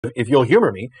If you'll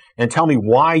humor me and tell me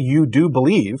why you do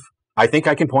believe, I think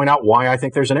I can point out why I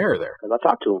think there's an error there. Because I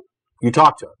talk to him. You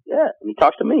talk to him? Yeah, and he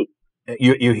talks to me.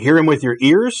 You hear him with your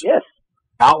ears? Yes.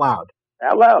 Out loud?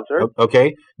 Out loud, sir.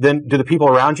 Okay. Then do the people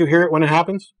around you hear it when it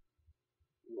happens?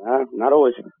 Not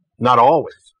always. Not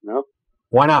always? No.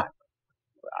 Why not?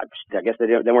 I guess they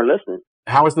weren't listening.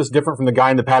 How is this different from the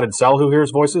guy in the padded cell who hears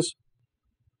voices?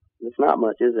 It's not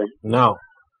much, is it? No.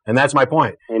 And that's my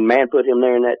point. And man put him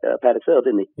there in that padded cell,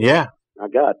 didn't he? Yeah. My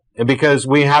God. And because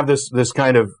we have this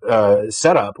kind of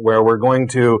setup where we're going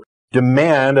to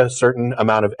demand a certain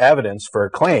amount of evidence for a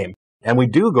claim, and we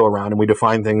do go around and we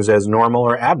define things as normal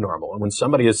or abnormal. And when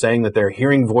somebody is saying that they're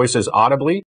hearing voices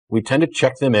audibly, we tend to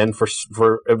check them in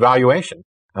for evaluation,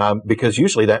 because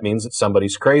usually that means that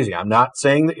somebody's crazy. I'm not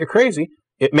saying that you're crazy.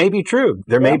 It may be true.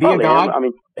 There may be a God,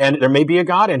 and there may be a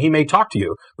God, and he may talk to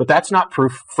you. But that's not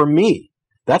proof for me.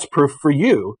 That's proof for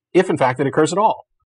you, if in fact it occurs at all.